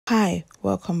Hi,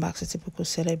 welcome back to Typical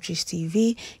Celeb Gist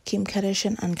TV. Kim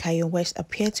Kardashian and Kanye West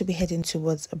appear to be heading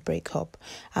towards a breakup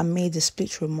amid the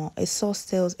split rumor. A source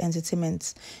tells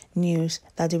Entertainment News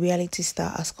that the reality star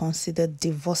has considered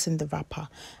divorcing the rapper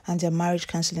and their marriage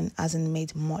counseling hasn't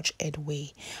made much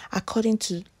headway. According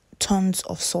to tons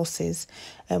of sources,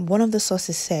 one of the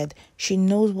sources said she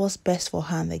knows what's best for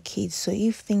her and the kids, so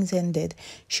if things ended,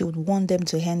 she would want them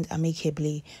to end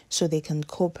amicably so they can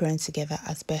co-parent together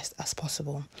as best as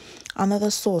possible. Another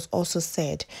source also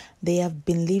said they have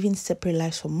been living separate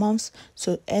lives for months,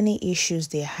 so any issues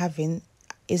they're having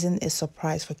isn't a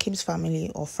surprise for Kim's family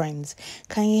or friends.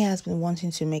 Kanye has been wanting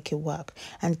to make it work,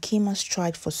 and Kim has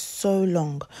tried for so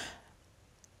long.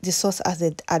 The source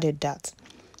added that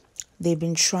they've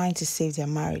been trying to save their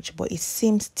marriage, but it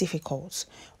seems difficult.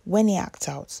 When he acts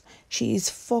out, she is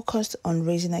focused on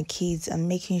raising her kids and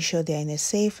making sure they're in a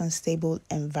safe and stable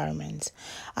environment.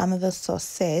 Another source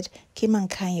said Kim and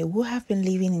Kanye, who have been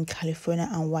living in California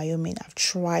and Wyoming, have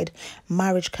tried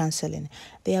marriage counseling.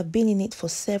 They have been in it for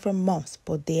several months,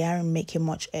 but they aren't making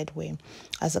much headway.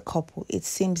 As a couple, it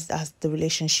seems as the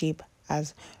relationship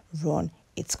has run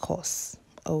its course.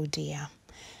 Oh dear.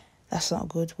 That's not a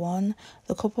good one.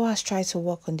 The couple has tried to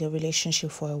work on their relationship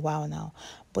for a while now,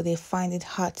 but they find it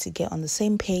hard to get on the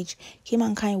same page. Kim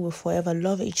and Kanye will forever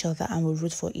love each other and will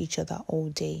root for each other all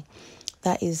day.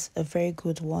 That is a very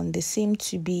good one. They seem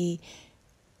to be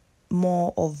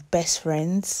more of best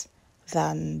friends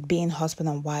than being husband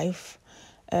and wife.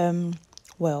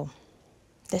 Well,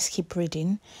 let's keep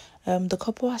reading. The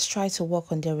couple has tried to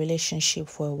work on their relationship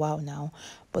for a while now,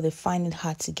 but they find it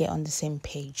hard to get on the same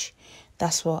page.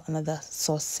 That's what another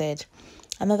source said.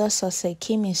 Another source said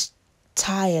Kim is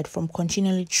tired from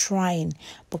continually trying,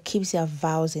 but keeps their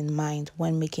vows in mind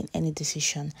when making any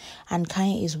decision. And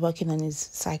Kanye is working on his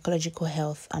psychological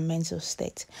health and mental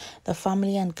state. The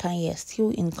family and Kanye are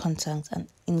still in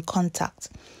contact,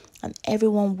 and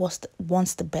everyone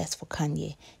wants the best for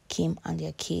Kanye, Kim, and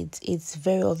their kids. It's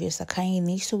very obvious that Kanye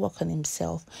needs to work on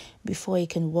himself before he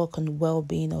can work on the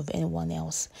well-being of anyone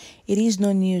else. It is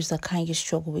no news that Kanye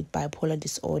struggled with bipolar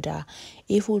disorder.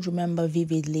 If you would remember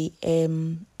vividly,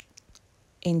 in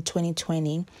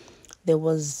 2020, there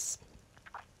was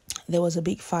a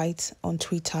big fight on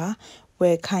Twitter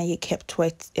where Kanye kept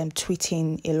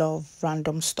tweeting a lot of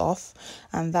random stuff,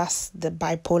 and that's the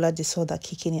bipolar disorder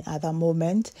kicking in at that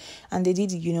moment. And they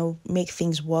did, make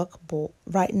things work, but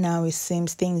right now it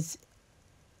seems things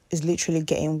is literally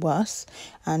getting worse,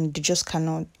 and they just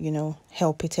cannot,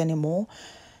 help it anymore.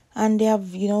 And they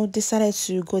have, decided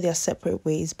to go their separate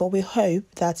ways. But we hope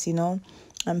that,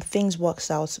 things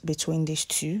works out between these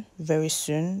two very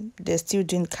soon. They're still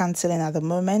doing counseling at the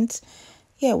moment.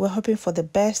 Yeah, we're hoping for the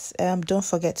best. Don't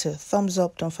forget to thumbs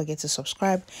up. Don't forget to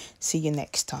subscribe. See you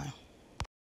next time.